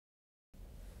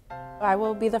I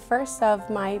will be the first of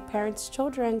my parents'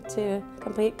 children to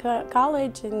complete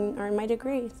college and earn my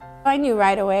degree. I knew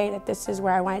right away that this is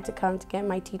where I wanted to come to get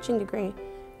my teaching degree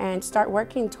and start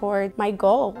working toward my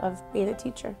goal of being a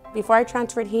teacher. Before I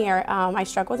transferred here, I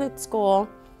struggled at school,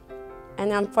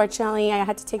 and unfortunately I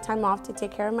had to take time off to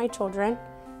take care of my children.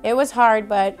 It was hard,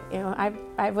 but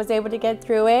I was able to get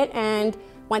through it, and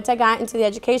once I got into the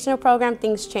educational program,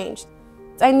 things changed.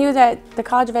 I knew that the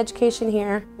College of Education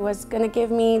here was going to give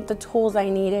me the tools I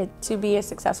needed to be a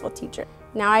successful teacher.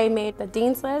 Now I made the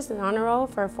Dean's List and Honor Roll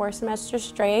for 4 semesters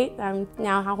straight. I'm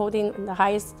now holding the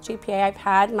highest GPA I've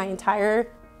had my entire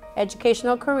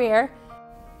educational career.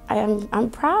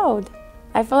 I'm proud.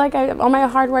 I feel like all my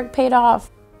hard work paid off.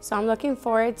 So I'm looking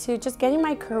forward to just getting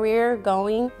my career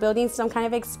going, building some kind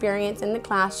of experience in the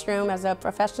classroom as a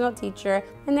professional teacher,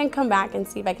 and then come back and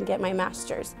see if I can get my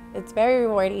master's. It's very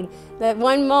rewarding. That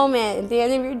one moment at the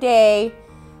end of your day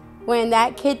when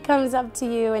that kid comes up to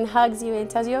you and hugs you and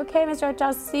tells you, "Okay, Mr. Rocha,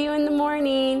 I'll see you in the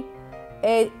morning,"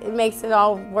 it makes it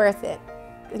all worth it.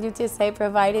 UTSA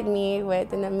provided me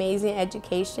with an amazing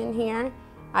education here.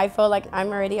 I feel like I'm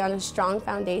already on a strong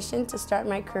foundation to start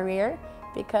my career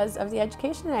because of the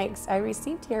education I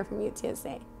received here from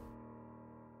UTSA.